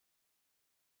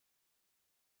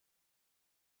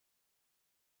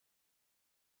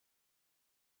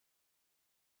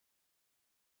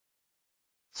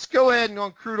Let's go ahead and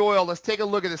on crude oil, let's take a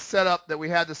look at the setup that we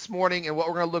had this morning and what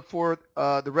we're going to look for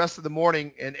the rest of the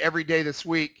morning and every day this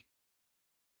week.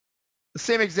 The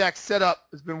same exact setup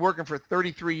has been working for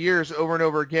 33 years over and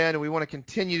over again, and we want to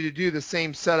continue to do the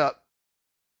same setup.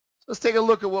 So let's take a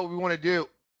look at what we want to do.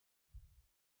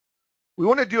 We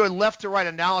want to do a left to right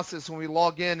analysis when we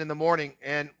log in the morning,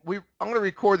 and I'm going to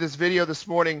record this video this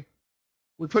morning.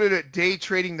 We put it at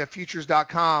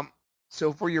daytradingthefutures.com.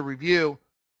 So for your review,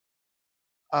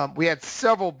 we had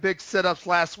several big setups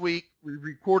last week. We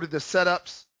recorded the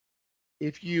setups.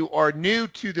 If you are new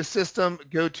to the system,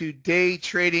 go to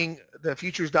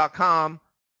daytradingthefutures.com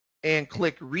and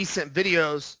click recent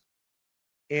videos.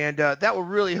 And that will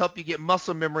really help you get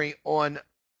muscle memory on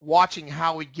watching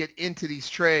how we get into these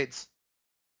trades.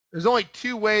 There's only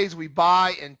two ways we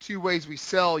buy and two ways we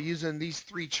sell using these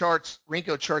three charts,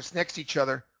 Renko charts next to each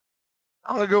other.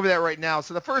 I'm going to go over that right now.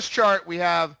 So the first chart, we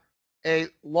have a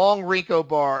long Renko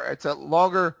bar. It's a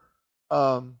longer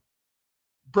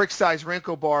brick size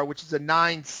Renko bar, which is a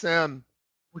 9 sim.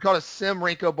 We call it a sim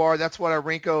Renko bar. That's what our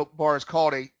Renko bar is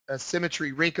called, a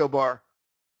symmetry Renko bar.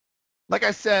 Like I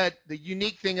said, the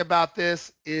unique thing about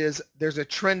this is there's a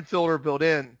trend filter built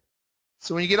in.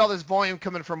 So when you get all this volume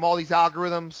coming from all these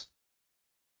algorithms,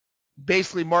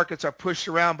 basically markets are pushed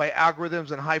around by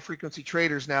algorithms and high frequency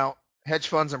traders now, hedge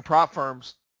funds and prop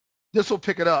firms. This will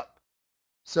pick it up.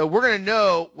 So we're going to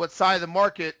know what side of the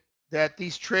market that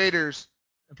these traders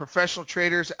and professional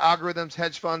traders, algorithms,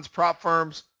 hedge funds, prop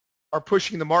firms are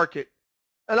pushing the market.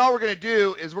 And all we're going to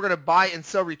do is we're going to buy and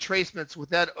sell retracements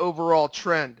with that overall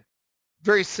trend.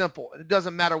 Very simple. And it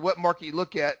doesn't matter what market you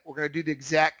look at, we're going to do the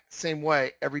exact same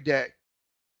way every day.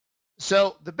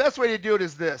 So the best way to do it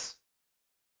is this.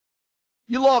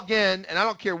 You log in, and I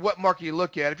don't care what market you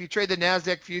look at. If you trade the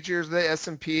NASDAQ futures, the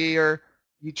S&P, or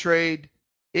you trade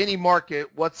any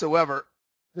market whatsoever,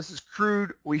 this is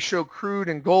crude. We show crude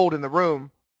and gold in the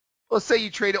room. Let's say you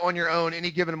trade it on your own,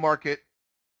 any given market.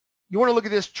 You want to look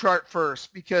at this chart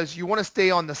first because you want to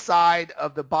stay on the side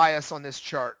of the bias on this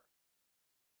chart.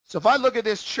 So if I look at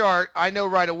this chart, I know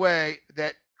right away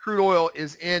that crude oil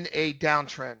is in a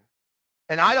downtrend.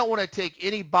 And I don't want to take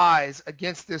any buys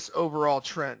against this overall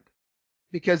trend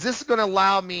because this is going to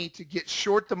allow me to get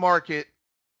short the market.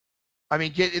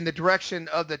 Get in the direction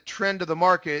of the trend of the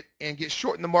market and get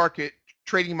short in the market,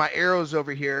 trading my arrows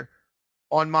over here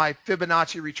on my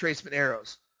Fibonacci retracement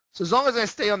arrows. So as long as I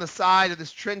stay on the side of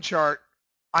this trend chart,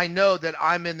 I know that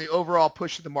I'm in the overall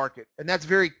push of the market. And that's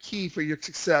very key for your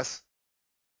success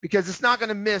because it's not going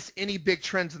to miss any big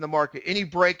trends in the market, any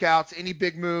breakouts, any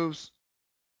big moves.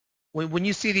 When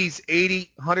you see these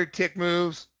 80, 100 tick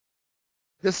moves,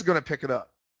 this is going to pick it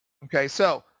up. Okay,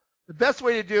 so the best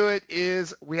way to do it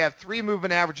is we have 3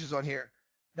 moving averages on here.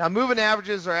 Now, moving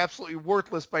averages are absolutely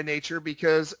worthless by nature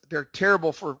because they're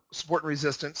terrible for support and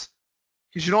resistance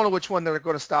because you don't know which one they're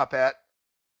going to stop at.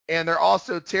 And they're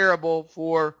also terrible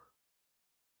for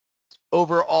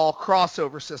overall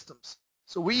crossover systems.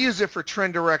 So we use it for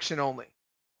trend direction only.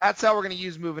 That's how we're going to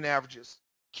use moving averages.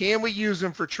 Can we use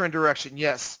them for trend direction?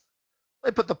 Yes.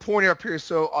 Let me put the pointer up here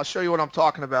so I'll show you what I'm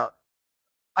talking about.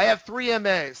 I have 3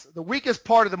 MAs. The weakest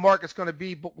part of the market is going to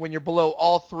be when you're below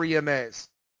all 3 MAs.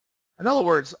 In other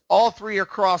words, all 3 are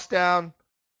crossed down,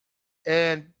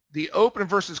 and the open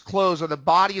versus close, or the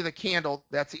body of the candle,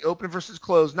 that's the open versus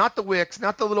close, not the wicks,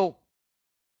 not the little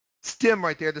stem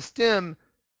right there. The stem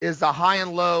is the high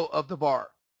and low of the bar.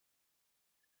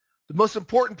 The most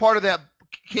important part of that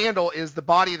candle is the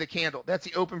body of the candle. That's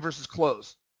the open versus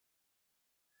close.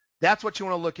 That's what you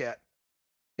want to look at.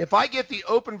 If I get the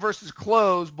open versus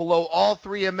close below all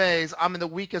 3 MAs, I'm in the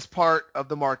weakest part of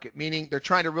the market, meaning they're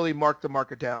trying to really mark the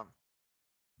market down.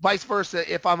 Vice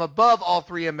versa, if I'm above all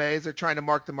 3 MAs, they're trying to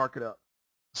mark the market up.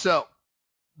 So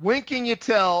when can you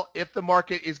tell if the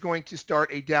market is going to start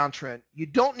a downtrend? You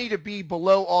don't need to be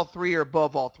below all 3 or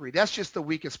above all 3. That's just the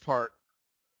weakest part.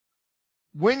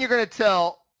 When you're going to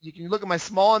tell, you can look at my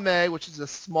small MA, which is a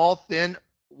small, thin,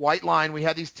 white line. We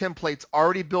have these templates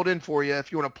already built in for you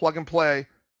if you want to plug and play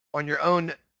on your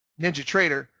own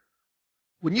NinjaTrader.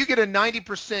 When you get a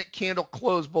 90% candle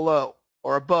close below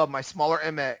or above my smaller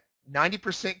MA,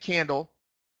 90% candle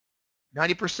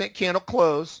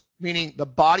close, meaning the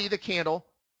body of the candle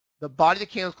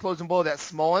is closing below that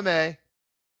small MA,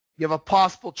 you have a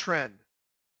possible trend.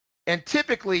 And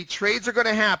typically trades are going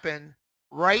to happen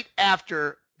right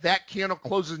after that candle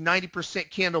closes 90%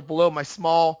 candle below my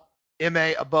small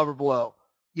MA above or below.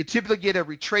 You typically get a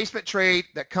retracement trade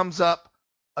that comes up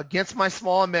against my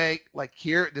small MA, like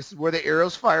here. This is where the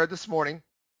arrows fired this morning.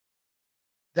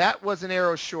 That was an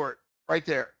arrow short right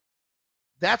there.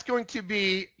 that's going to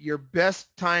be your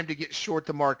best time to get short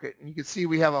the market. And you can see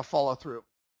we have a follow through.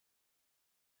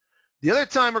 The other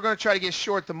time we're going to try to get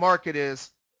short the market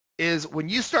is when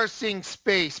you start seeing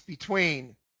space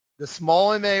between the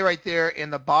small MA right there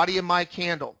and the body of my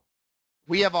candle.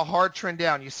 We have a hard trend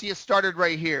down. You see it started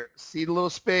right here. See the little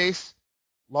space,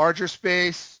 larger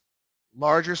space,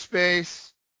 larger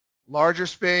space, larger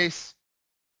space.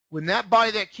 When that body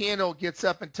of that candle gets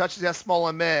up and touches that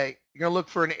small MA, you're going to look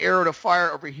for an arrow to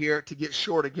fire over here to get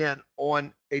short again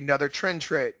on another trend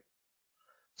trade.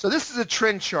 So this is a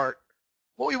trend chart.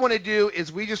 What we want to do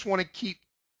is we just want to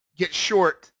get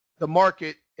short the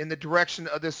market in the direction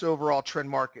of this overall trend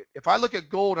market. If I look at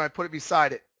gold and I put it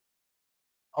beside it,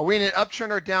 are we in an uptrend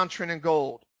or downtrend in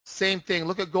gold? Same thing.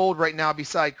 Look at gold right now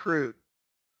beside crude.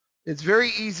 It's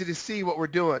very easy to see what we're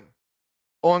doing.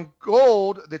 On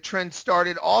gold, the trend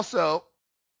started also,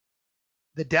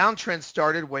 the downtrend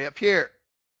started way up here.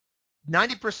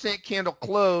 90% candle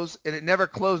close, and it never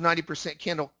closed 90%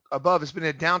 candle above. It's been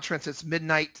a downtrend since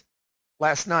midnight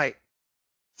last night.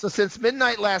 So since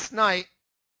midnight last night,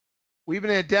 we've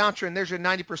been in a downtrend. There's your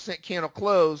 90% candle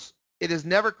close. It has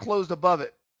never closed above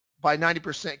it by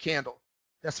 90% candle.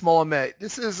 That small MA.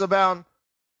 This is around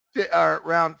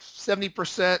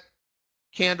 70%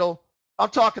 candle. I'm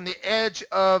talking the edge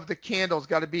of the candle's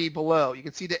got to be below. You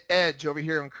can see the edge over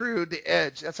here on crude, the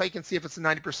edge. That's how you can see if it's a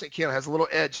 90% candle. It has a little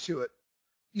edge to it.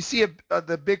 You see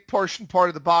the big portion part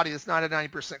of the body that's not a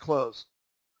 90% close.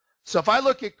 So if I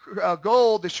look at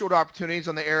gold, the short opportunities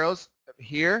on the arrows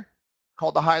here,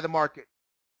 called the high of the market.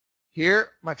 Here,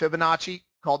 my Fibonacci,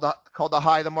 called the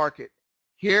high of the market.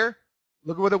 Here,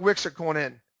 look at where the wicks are going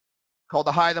in, called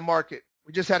the high of the market.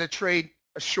 We just had a trade,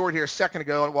 a short here a second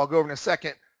ago, and I'll go over in a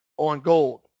second, on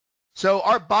gold. So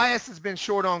our bias has been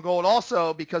short on gold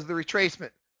also because of the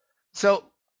retracement. So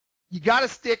you got to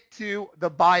stick to the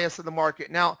bias of the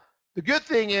market. Now, the good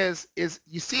thing is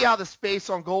you see how the space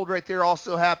on gold right there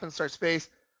also happens, our space.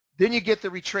 Then you get the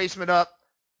retracement up.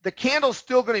 The candle's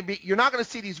still going to be, you're not going to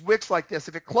see these wicks like this.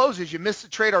 If it closes, you missed the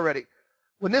trade already.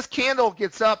 When this candle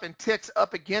gets up and ticks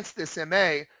up against this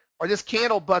MA, or this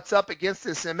candle butts up against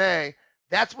this MA,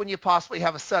 that's when you possibly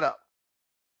have a setup,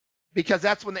 because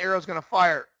that's when the arrow's going to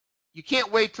fire. You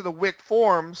can't wait till the wick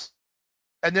forms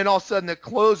and then all of a sudden it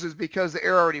closes because the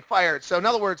arrow already fired. So in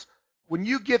other words, when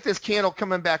you get this candle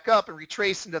coming back up and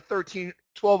retrace into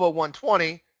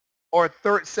 1201.20 or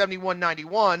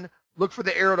 71.91, look for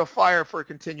the arrow to fire for a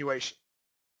continuation.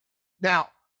 Now,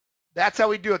 that's how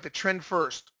we do it, the trend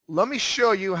first. Let me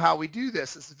show you how we do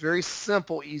this. It's a very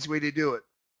simple, easy way to do it.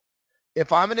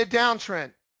 If I'm in a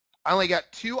downtrend, I only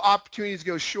got 2 opportunities to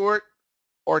go short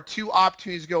or 2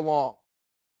 opportunities to go long.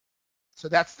 So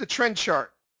that's the trend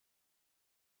chart.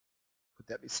 Put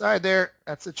that beside there.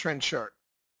 That's the trend chart.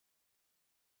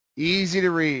 Easy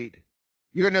to read.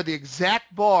 You're going to know the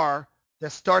exact bar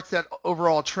that starts that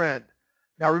overall trend.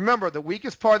 Now remember, the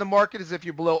weakest part of the market is if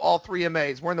you're below all 3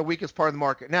 MAs. We're in the weakest part of the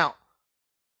market. Now,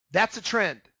 that's a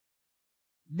trend.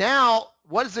 Now,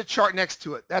 what is the chart next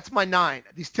to it? That's my 9.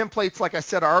 These templates, like I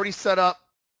said, are already set up.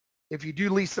 If you do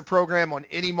lease the program on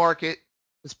any market,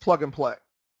 it's plug and play.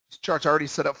 This chart's already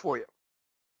set up for you.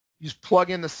 You just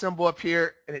plug in the symbol up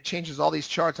here, and it changes all these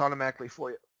charts automatically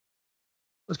for you.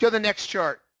 Let's go to the next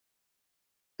chart.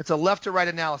 It's a left to right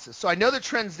analysis. So I know the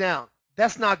trend's down.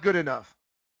 That's not good enough.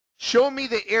 Show me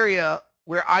the area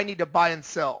where I need to buy and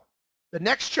sell. The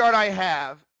next chart I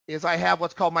have is I have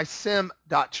what's called my sim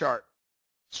dot chart.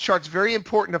 This chart's very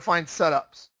important to find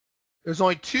setups. There's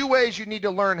only 2 ways you need to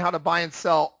learn how to buy and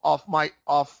sell off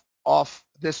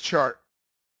this chart.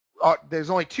 There's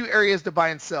only 2 areas to buy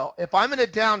and sell. If I'm in a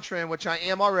downtrend, which I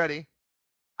am already,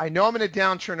 I know I'm in a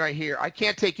downtrend right here. I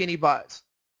can't take any buys.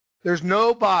 There's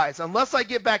no buys. Unless I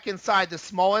get back inside the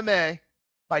small MA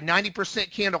by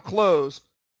 90% candle close,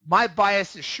 my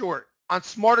bias is short. I'm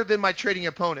smarter than my trading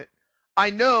opponent. I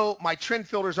know my trend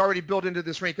filter is already built into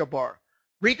this Renko bar.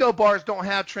 Renko bars don't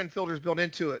have trend filters built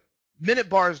into it. Minute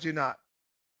bars do not.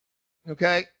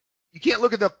 Okay? You can't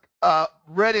look at the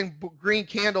red and green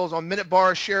candles on minute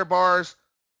bars, share bars,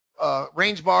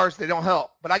 range bars. They don't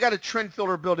help. But I got a trend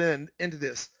filter built into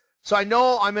this. So I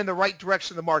know I'm in the right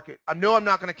direction of the market. I know I'm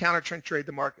not going to counter trend trade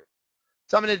the market.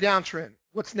 So I'm in a downtrend.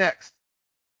 What's next?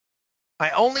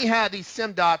 I only have these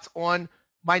sim dots on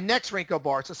my next Renko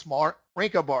bar. It's a smaller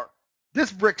Renko bar.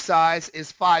 This brick size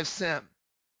is 5 sim.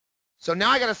 So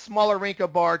now I got a smaller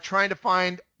Renko bar trying to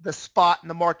find the spot in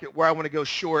the market where I want to go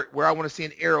short, where I want to see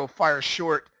an arrow fire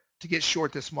short to get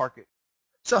short this market.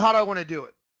 So how do I want to do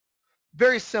it?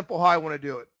 Very simple how I want to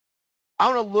do it.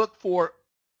 I want to look for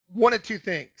 1 of 2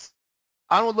 things.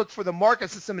 I want to look for the market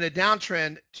system in a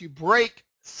downtrend to break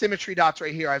symmetry dots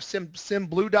right here. I have sim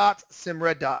blue dots, sim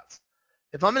red dots.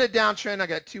 If I'm in a downtrend, I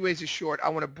got two ways to short. I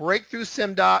want to break through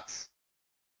sim dots.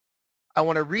 I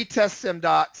want to retest sim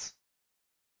dots.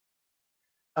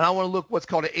 And I want to look what's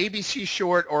called an ABC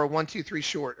short or a 1, 2, 3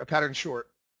 short, a pattern short.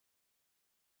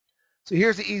 So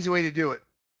here's the easy way to do it.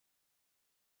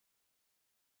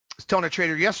 I was telling a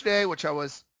trader yesterday, which I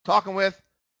was talking with,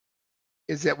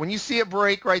 is that when you see it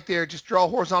break right there, just draw a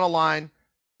horizontal line.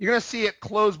 You're going to see it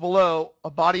close below a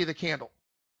body of the candle.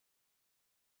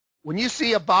 When you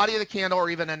see a body of the candle or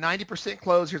even a 90%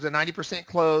 close, here's a 90%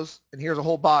 close, and here's a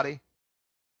whole body,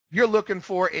 you're looking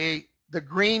for the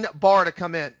green bar to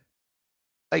come in.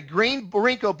 A green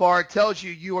Renko bar tells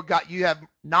you you have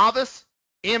novice,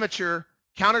 amateur,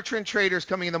 counter trend traders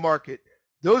coming in the market.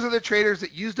 Those are the traders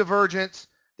that use divergence,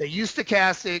 that use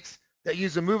stochastics, that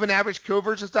use the moving average,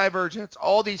 convergence, divergence,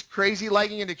 all these crazy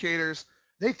lagging indicators.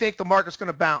 They think the market's going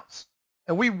to bounce.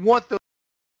 And we want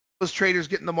those traders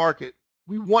getting the market.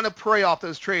 We want to prey off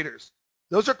those traders.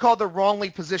 Those are called the wrongly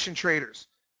positioned traders.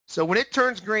 So when it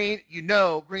turns green, you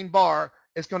know, green bar,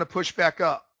 it's going to push back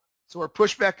up. So we're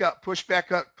push back up, push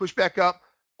back up, push back up.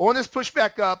 On this push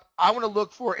back up, I want to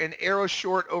look for an arrow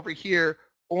short over here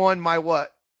on my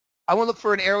what? I want to look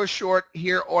for an arrow short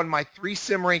here on my 3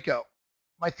 sim Renko.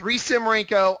 My 3 sim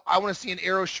Renko, I want to see an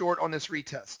arrow short on this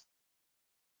retest.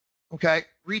 Okay,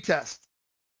 retest.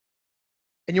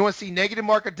 And you want to see negative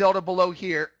market delta below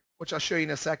here, which I'll show you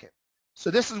in a second.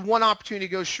 So this is one opportunity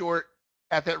to go short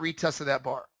at that retest of that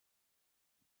bar.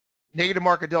 Negative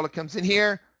market delta comes in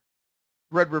here,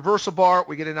 red reversal bar,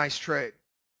 we get a nice trade.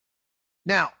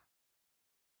 Now,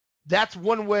 that's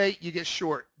one way you get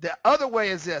short. The other way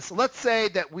is this. Let's say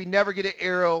that we never get an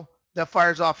arrow that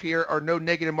fires off here or no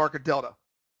negative market delta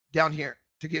down here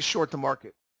to get short the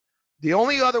market. The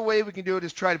only other way we can do it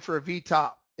is try for a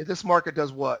V-top. If this market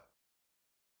does what?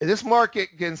 If this market,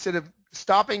 instead of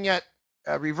stopping at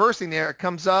reversing there, it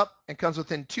comes up and comes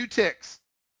within 2 ticks.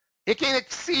 It can't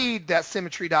exceed that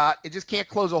symmetry dot. It just can't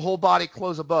close a whole body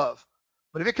close above.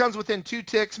 But if it comes within 2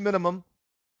 ticks minimum,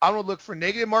 I want to look for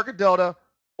negative market delta,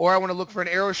 or I want to look for an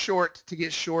arrow short to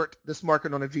get short this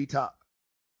market on a V-top.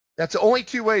 That's the only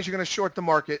 2 ways you're going to short the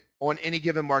market on any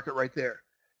given market right there.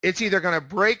 It's either going to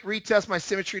break, retest my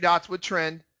symmetry dots with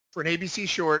trend for an ABC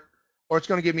short, or it's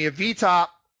going to give me a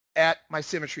V-top at my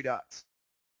symmetry dots.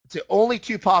 It's the only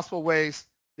 2 possible ways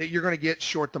that you're going to get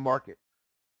short the market.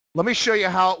 Let me show you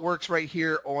how it works right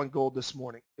here on gold this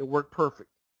morning. It worked perfect.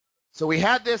 So we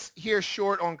had this here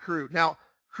short on crude. Now,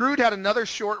 crude had another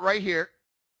short right here.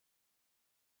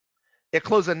 It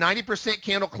closed a 90%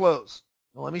 candle close.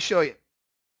 Now, let me show you.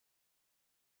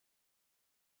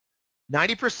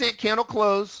 90% candle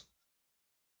close,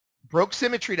 broke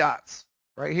symmetry dots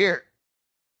right here.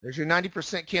 There's your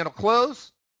 90% candle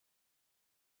close.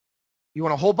 You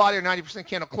want a whole body or 90%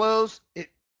 candle close. It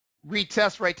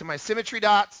retests right to my symmetry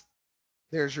dots.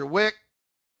 There's your wick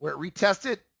where it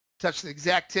retested, touched the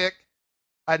exact tick.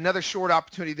 I had another short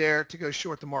opportunity there to go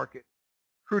short the market.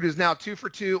 Crude is now 2 for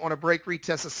 2 on a break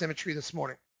retest of symmetry this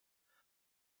morning.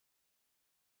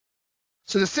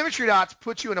 So the symmetry dots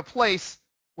put you in a place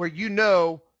where you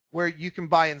know where you can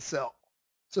buy and sell.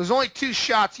 So there's only 2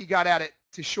 shots you got at it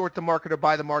to short the market or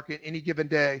buy the market any given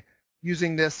day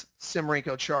using this sim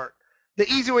Renko chart. The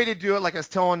easy way to do it, like I was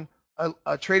telling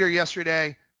a trader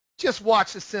yesterday, just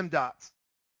watch the sim dots.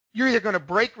 You're either going to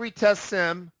break retest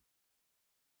sim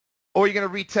or you're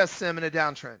going to retest sim in a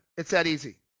downtrend. It's that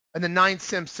easy. And the 9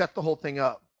 sims set the whole thing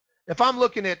up. If I'm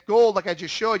looking at gold, like I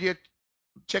just showed you,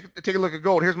 take a look at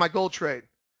gold. Here's my gold trade.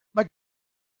 My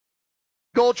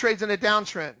gold trade's in a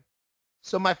downtrend.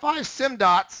 So my 5 sim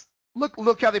dots,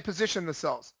 look how they position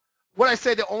themselves. What I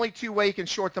say, the only 2 ways you can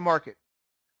short the market.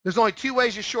 There's only 2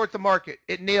 ways you short the market.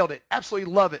 It nailed it.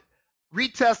 Absolutely love it.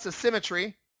 Retest the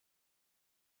symmetry.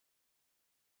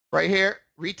 Right here.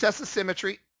 Retest the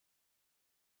symmetry.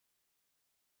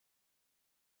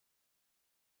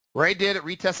 Right, did it.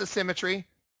 Retest the symmetry.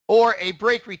 Or a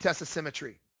break retest the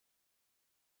symmetry.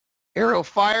 Arrow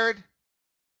fired.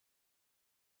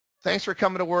 Thanks for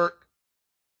coming to work.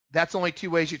 That's only 2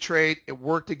 ways you trade. It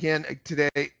worked again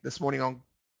today, this morning on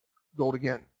gold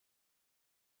again.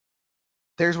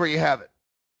 There's where you have it.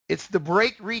 It's the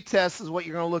break retest is what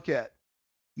you're going to look at.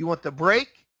 You want the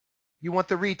break, you want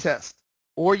the retest,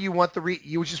 or you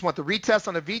just want the retest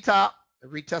on a V-top. The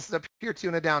retest is up here too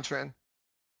in a downtrend.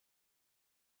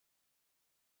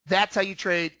 That's how you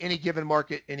trade any given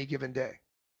market, any given day.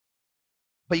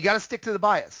 But you got to stick to the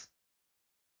bias.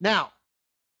 Now,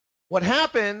 what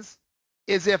happens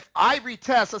is if I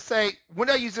retest, let's say, when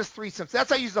do I use this 3 sims? That's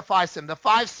how I use the 5 sim. The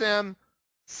 5 sim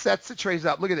sets the trades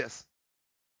up. Look at this.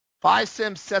 5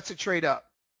 sim sets the trade up.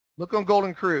 Look on gold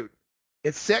and crude.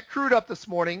 It set crude up this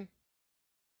morning.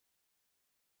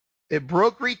 It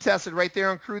broke, retested right there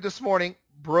on crude this morning.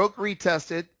 Broke,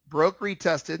 retested, broke,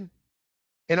 retested.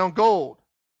 And on gold,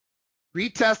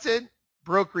 retested,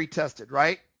 broke, retested,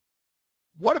 right?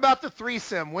 What about the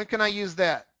 3-sim? When can I use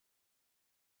that?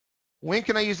 When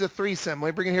can I use the 3-sim? Let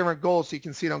me bring it here on gold so you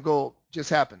can see it on gold. Just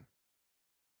happened.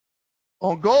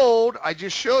 On gold, I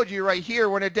just showed you right here,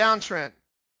 we're in a downtrend.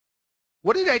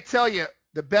 What did I tell you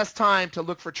the best time to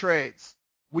look for trades?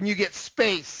 When you get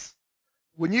space.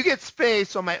 When you get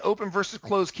space on my open versus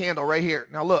closed candle right here.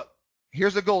 Now look,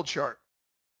 here's the gold chart.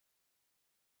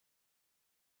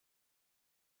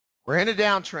 We're in a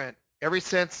downtrend ever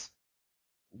since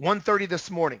 1:30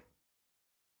 this morning.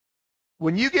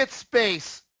 When you get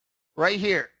space right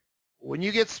here, when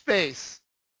you get space,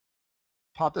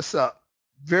 pop this up.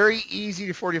 Very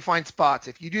easy for you to find spots.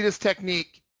 If you do this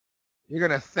technique, you're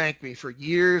going to thank me for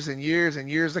years and years and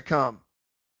years to come.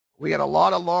 We got a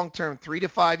lot of long-term 3 to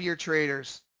 5 year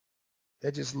traders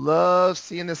that just love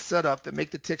seeing this setup that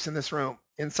make the ticks in this room,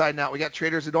 inside and out. We got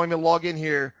traders that don't even log in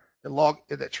here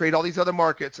that trade all these other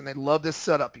markets, and they love this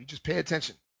setup. You just pay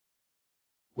attention.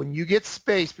 When you get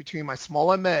space between my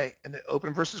small MA and the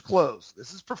open versus close,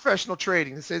 this is professional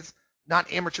trading. This is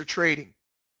not amateur trading.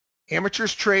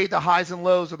 Amateurs trade the highs and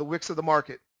lows of the wicks of the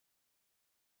market.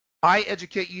 I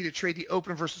educate you to trade the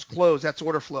open versus close. That's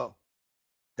order flow.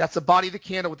 That's the body of the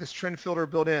candle with this trend filter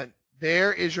built in.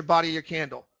 There is your body of your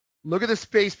candle. Look at the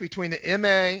space between the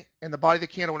MA and the body of the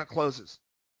candle when it closes.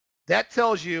 That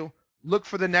tells you, look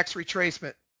for the next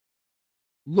retracement.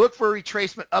 Look for a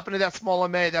retracement up into that small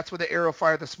MA. That's where the arrow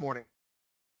fired this morning.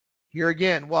 Here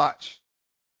again, watch.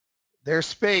 There's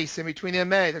space in between the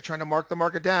MA. They're trying to mark the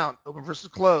market down, open versus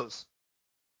close.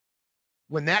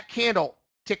 When that candle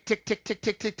tick, tick, tick, tick,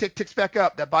 tick, tick, tick, ticks back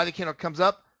up, that body of the candle comes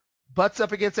up, butts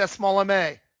up against that small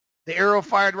MA. The arrow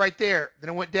fired right there. Then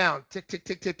it went down, tick, tick,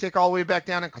 tick, tick, tick, all the way back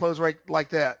down and close right like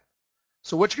that.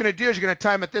 So what you're going to do is you're going to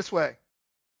time it this way.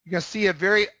 You're going to see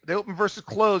the open versus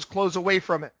close away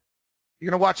from it. You're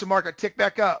going to watch the market tick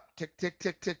back up, tick, tick,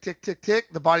 tick, tick, tick, tick,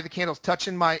 tick. The body of the candle's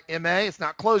touching my MA. It's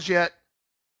not closed yet.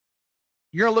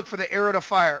 You're going to look for the arrow to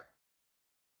fire.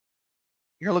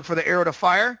 You're going to look for the arrow to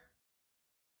fire.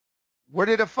 Where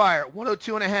did it fire?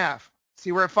 102.5.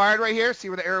 See where it fired right here? See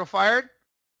where the arrow fired?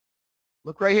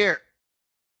 Look right here.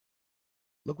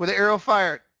 Look where the arrow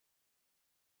fired.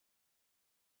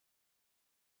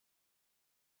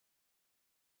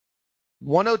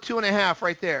 $102.5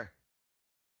 right there.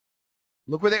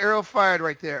 Look where the arrow fired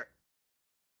right there.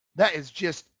 That is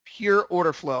just pure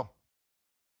order flow.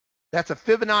 That's a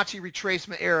Fibonacci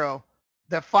retracement arrow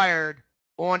that fired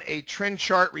on a trend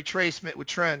chart retracement with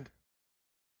trend.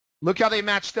 Look how they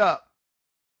matched up.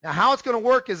 Now how it's going to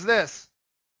work is this.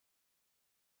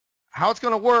 How it's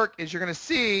going to work is you're going to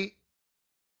see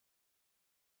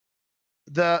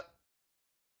the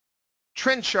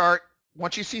trend chart,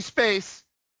 once you see space,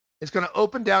 it's going to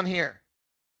open down here.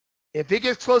 If it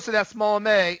gets close to that small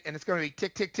MA and it's going to be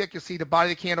tick, tick, tick, you'll see the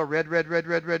body of the candle, red, red, red,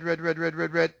 red, red, red, red, red,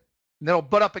 red, red, and it'll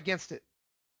butt up against it.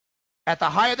 At the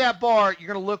high of that bar,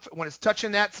 you're going to look, when it's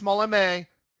touching that small MA,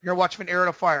 you're going to watch for an arrow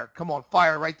to fire. Come on,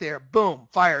 fire right there. Boom,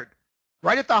 fired.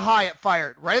 Right at the high, it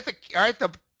fired. Right at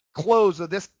the close of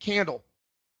this candle,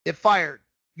 it fired.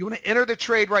 You want to enter the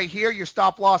trade right here. Your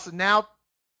stop loss is now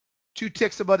 2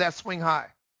 ticks above that swing high.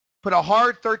 Put a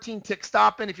hard 13-tick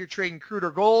stop in if you're trading crude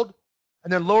or gold,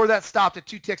 and then lower that stop to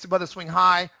 2 ticks above the swing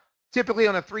high. Typically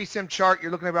on a 3-sim chart, you're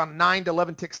looking at around 9 to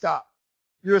 11 tick stop.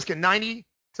 You're risking $90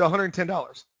 to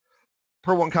 $110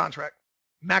 per one contract.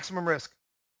 Maximum risk.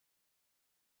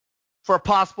 For a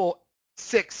possible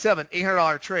 $600, $700,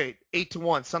 $800 trade, 8 to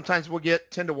 1. Sometimes we'll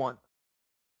get 10 to 1.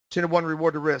 10 to 1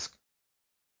 reward to risk.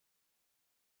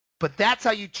 But that's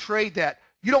how you trade that.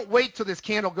 You don't wait till this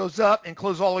candle goes up and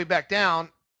close all the way back down.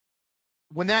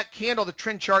 When that candle, the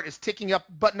trend chart is ticking up,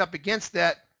 button up against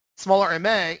that smaller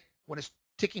MA, when it's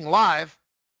ticking live,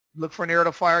 look for an arrow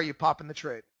to fire, you pop in the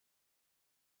trade.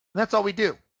 And that's all we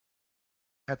do.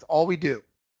 That's all we do.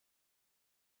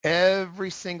 Every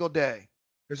single day.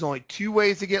 There's only 2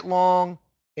 ways to get long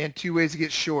and 2 ways to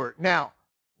get short. Now,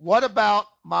 what about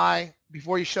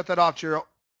before you shut that off, Gerald,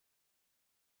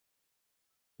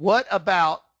 what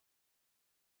about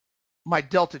my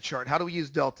delta chart? How do we use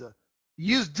delta?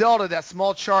 Use delta, that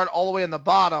small chart all the way on the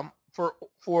bottom,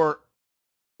 for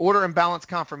order and balance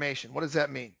confirmation. What does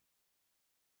that mean?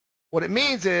 What it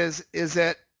means is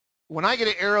that when I get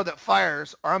an arrow that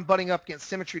fires, or I'm butting up against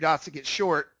symmetry dots to get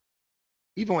short,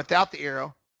 even without the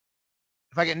arrow,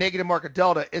 if I get negative market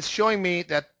delta, it's showing me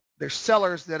that there's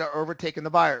sellers that are overtaking the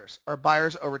buyers, or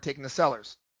buyers overtaking the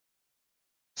sellers.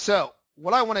 So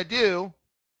what I want to do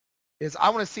is I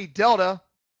want to see delta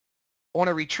on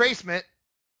a retracement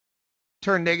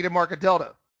turn negative market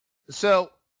delta.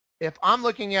 So if I'm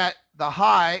looking at the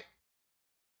high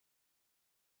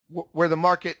where the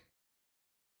market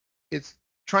is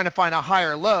trying to find a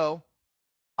higher low,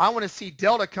 I want to see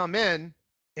delta come in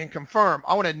and confirm.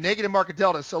 I want a negative market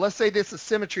delta. So let's say this is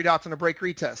symmetry dots on a break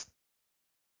retest.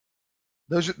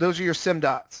 Those are your sim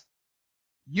dots.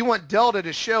 You want delta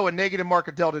to show a negative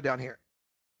market delta down here.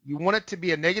 You want it to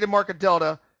be a negative market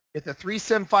delta. If the 3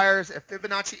 sim fires a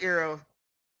Fibonacci arrow,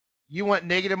 you want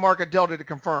negative market delta to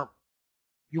confirm.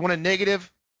 You want a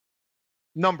negative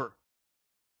number.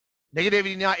 Negative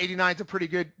 89 is a pretty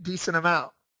good, decent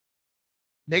amount.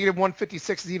 Negative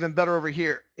 156 is even better over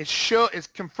here. It's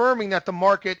confirming that the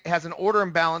market has an order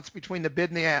imbalance between the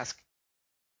bid and the ask.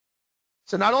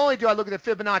 So not only do I look at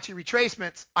the Fibonacci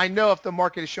retracements, I know if the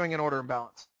market is showing an order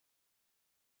imbalance.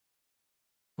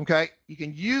 Okay, you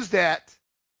can use that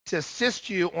to assist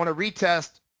you on a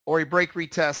retest or a break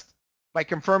retest by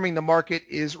confirming the market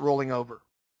is rolling over.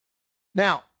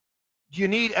 Now, do you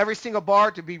need every single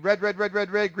bar to be red, red, red, red,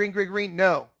 red, green, green, green?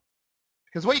 No.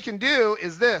 Because what you can do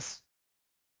is this.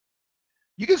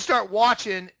 You can start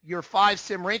watching your 5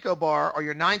 sim Renko bar or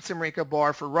your 9 sim Renko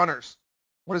bar for runners.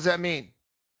 What does that mean?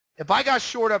 If I got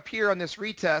short up here on this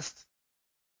retest,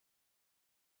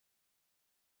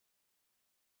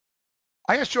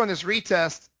 I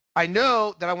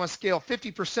know that I want to scale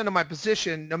 50% of my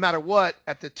position no matter what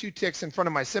at the 2 ticks in front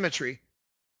of my symmetry.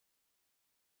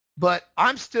 But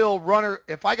I'm still runner.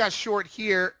 If I got short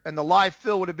here and the live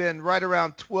fill would have been right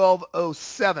around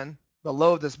 1207, the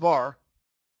low of this bar.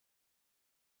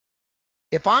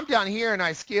 If I'm down here and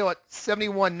I scale at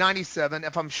 71.97,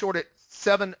 if I'm short at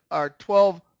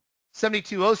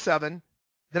 72.07,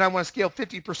 then I want to scale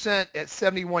 50% at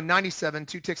 71.97,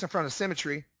 2 ticks in front of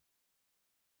symmetry.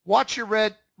 Watch your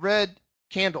red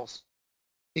candles.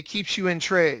 It keeps you in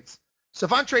trades. So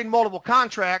if I'm trading multiple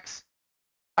contracts,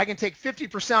 I can take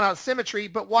 50% out of symmetry,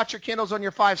 but watch your candles on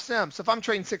your 5 sims. So if I'm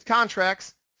trading 6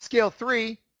 contracts, scale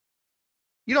 3,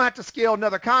 you don't have to scale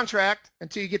another contract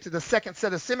until you get to the second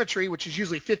set of symmetry, which is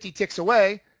usually 50 ticks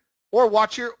away, or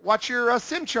watch your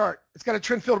sim chart. It's got a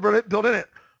trend filter built in it.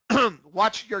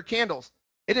 Watch your candles.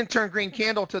 It didn't turn green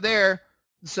candle to there,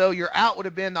 so your out would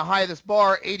have been the high of this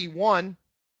bar, 81.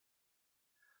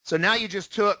 So now you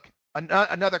just took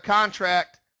another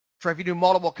contract for if you do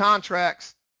multiple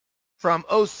contracts from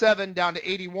 07 down to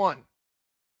 81,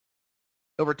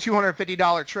 over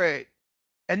 $250 trade.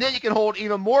 And then you can hold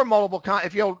even more multiple,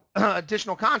 if you hold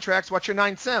additional contracts, watch your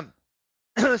 9 sim.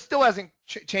 Still hasn't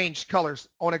changed colors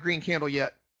on a green candle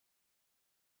yet.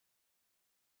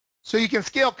 So you can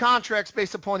scale contracts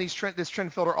based upon this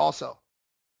trend filter also.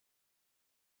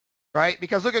 Right?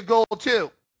 Because look at gold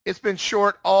too. It's been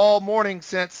short all morning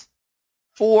since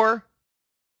 4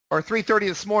 or 3:30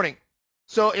 this morning.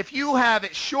 So if you have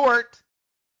it short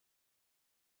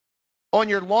on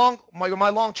your my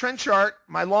long trend chart,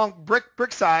 my long brick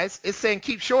size, it's saying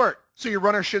keep short. So your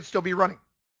runner should still be running.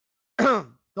 The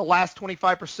last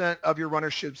 25% of your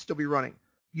runners should still be running.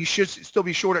 You should still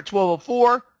be short at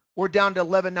 1204 or down to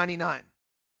 1199.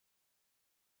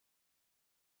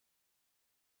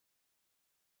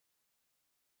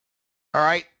 All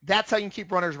right, that's how you can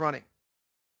keep runners running.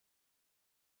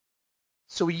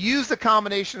 So we use the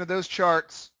combination of those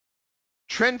charts,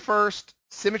 trend first,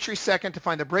 symmetry second, to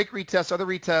find the break retest or the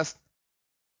retest,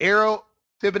 arrow,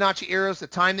 Fibonacci arrows to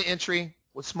time the entry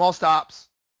with small stops,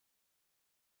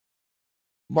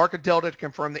 market delta to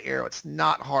confirm the arrow. It's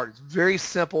not hard. It's very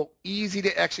simple, easy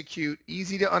to execute,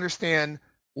 easy to understand,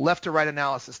 left to right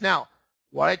analysis. Now,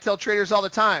 what I tell traders all the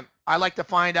time, I like to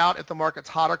find out if the market's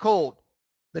hot or cold.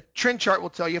 The trend chart will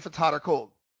tell you if it's hot or cold.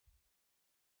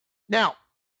 Now,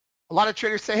 a lot of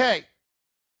traders say, hey,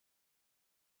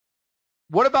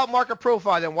 what about market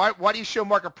profile then? Why do you show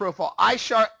market profile? I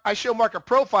show market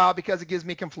profile because it gives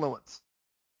me confluence.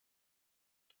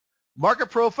 Market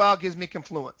profile gives me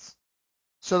confluence.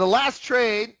 So the last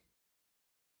trade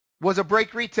was a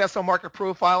break retest on market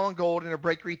profile on gold and a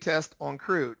break retest on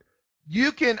crude.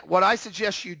 What I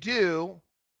suggest you do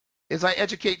is I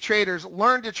educate traders,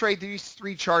 learn to trade these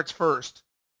 3 charts first.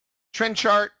 Trend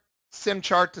chart, sim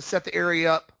chart to set the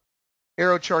area up,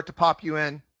 arrow chart to pop you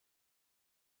in.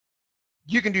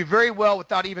 You can do very well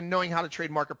without even knowing how to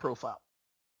trade market profile.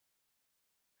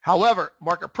 However,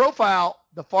 market profile,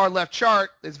 the far left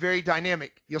chart, is very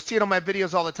dynamic. You'll see it on my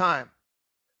videos all the time.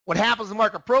 What happens in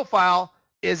market profile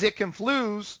is it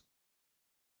conflues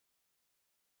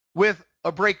with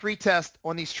a break retest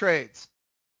on these trades.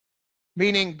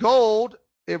 Meaning gold,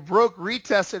 it broke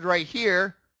retested right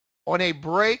here on a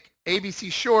break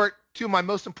ABC short two of my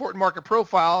most important market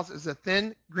profiles is a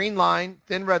thin green line,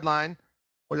 thin red line,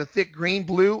 or the thick green,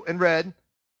 blue, and red.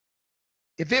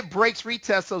 If it breaks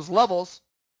retest those levels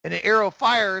and the arrow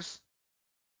fires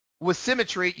with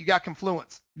symmetry, you got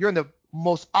confluence. You're in the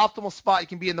most optimal spot you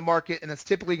can be in the market, and it's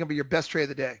typically going to be your best trade of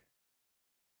the day.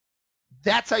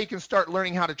 That's how you can start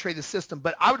learning how to trade the system.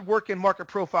 But I would work in market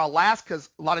profile last because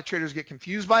a lot of traders get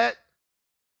confused by it.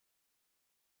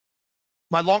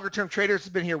 My longer term traders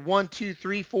have been here 1, 2,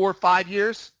 3, 4, 5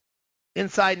 years,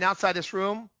 inside and outside this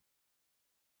room.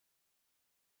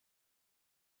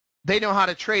 They know how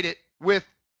to trade it with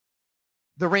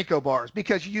the Renko bars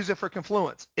because you use it for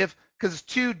confluence. Because it's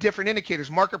two different indicators.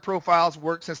 Market profiles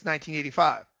work since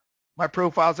 1985. My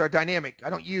profiles are dynamic. I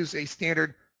don't use a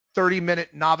standard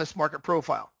 30-minute novice market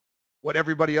profile, what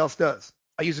everybody else does.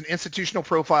 I use an institutional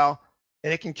profile,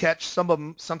 and it can catch some of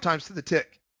them sometimes to the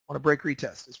tick on a break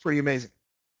retest. It's pretty amazing.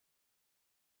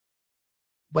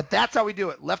 But that's how we do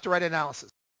it, left to right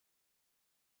analysis.